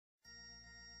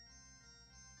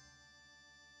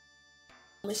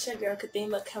It's your girl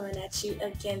Kathima coming at you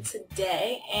again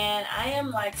today, and I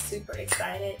am like super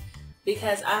excited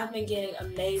because I've been getting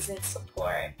amazing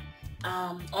support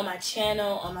on my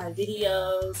channel, on my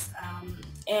videos,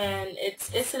 and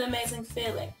it's an amazing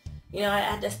feeling. You know,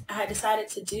 I decided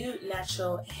to do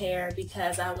natural hair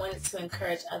because I wanted to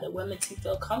encourage other women to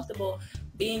feel comfortable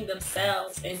being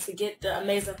themselves and to get the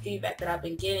amazing feedback that I've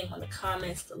been getting on the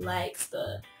comments, the likes,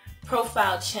 the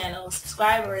profile channel,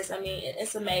 subscribers. I mean,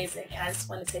 it's amazing, and I just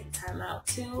want to take the time out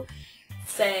to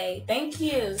say thank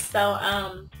you. So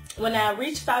when I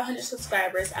reach 500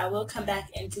 subscribers, I will come back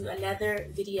and do another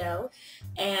video.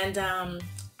 And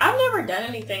I've never done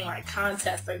anything like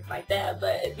contests or like that,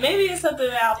 but maybe it's something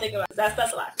that I'll think about.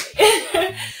 That's a lot for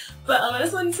me. But I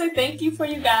just wanted to say thank you for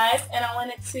you guys, and I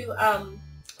wanted to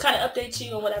kind of update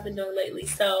you on what I've been doing lately.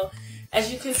 So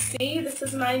as you can see, this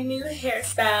is my new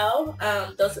hairstyle.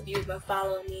 Those of you who've been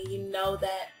following me, you know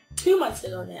that 2 months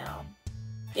ago now,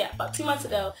 about 2 months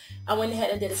ago, I went ahead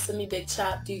and did a semi-big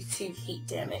chop due to heat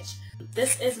damage.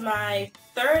 This is my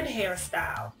third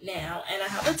hairstyle now, and I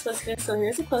have a twister, so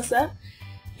here's a close-up.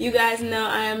 You guys know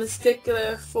I am a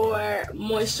stickler for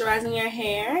moisturizing your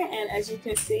hair, and as you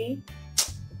can see,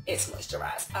 it's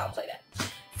moisturized. I don't play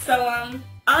that. So,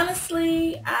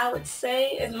 honestly, I would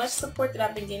say as much support that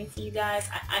I've been getting for you guys,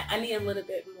 I need a little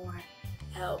bit more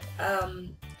help.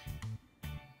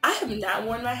 I have not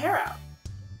worn my hair out,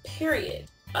 period.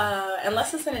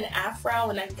 Unless it's in an afro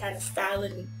and I can kind of style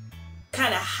it and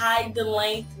kind of hide the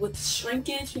length with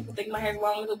shrinkage. People think my hair is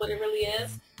longer than what it really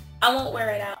is. I won't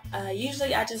wear it out.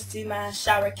 Usually I just do my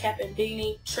shower cap and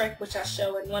beanie trick, which I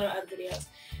show in one of my other videos,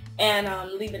 and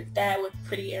leave it at that with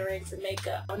pretty earrings and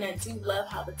makeup. And I do love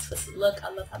how the twists look. I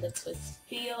love how the twists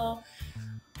feel.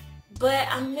 But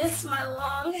I miss my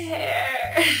long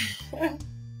hair.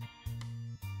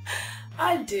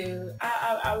 I do.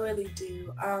 I really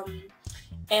do.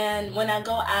 And when I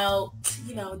go out,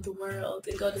 you know, the world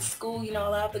and go to school, you know,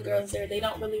 a lot of the girls there, they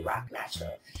don't really rock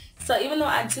natural. So even though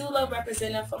I do love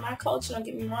representing for my culture, don't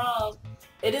get me wrong,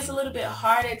 it is a little bit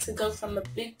harder to go from a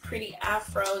big pretty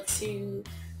afro to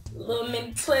a little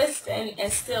mini twist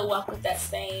and still walk with that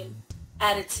same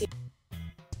attitude.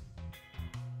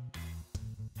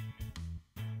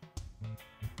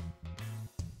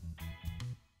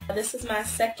 This is my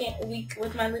second week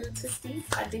with my little twisties.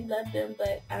 I do love them,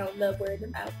 but I don't love wearing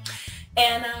them out.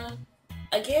 And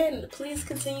again, please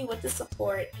continue with the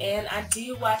support. And I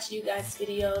do watch you guys'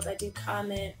 videos. I do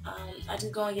comment. I do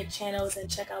go on your channels and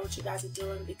check out what you guys are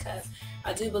doing, because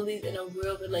I do believe in a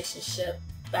real relationship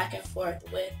back and forth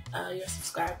with your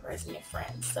subscribers and your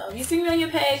friends. So if you see me on your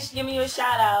page, give me a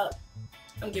shout out.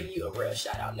 I'm giving you a real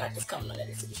shout out, not just coming on there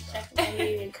to check on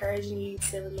you, encouraging you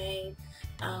to remain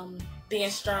being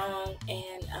strong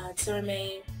and to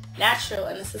remain natural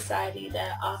in a society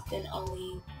that often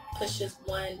only pushes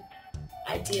one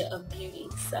idea of beauty.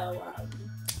 So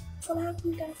that's all I have for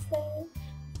you guys today.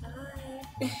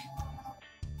 Bye.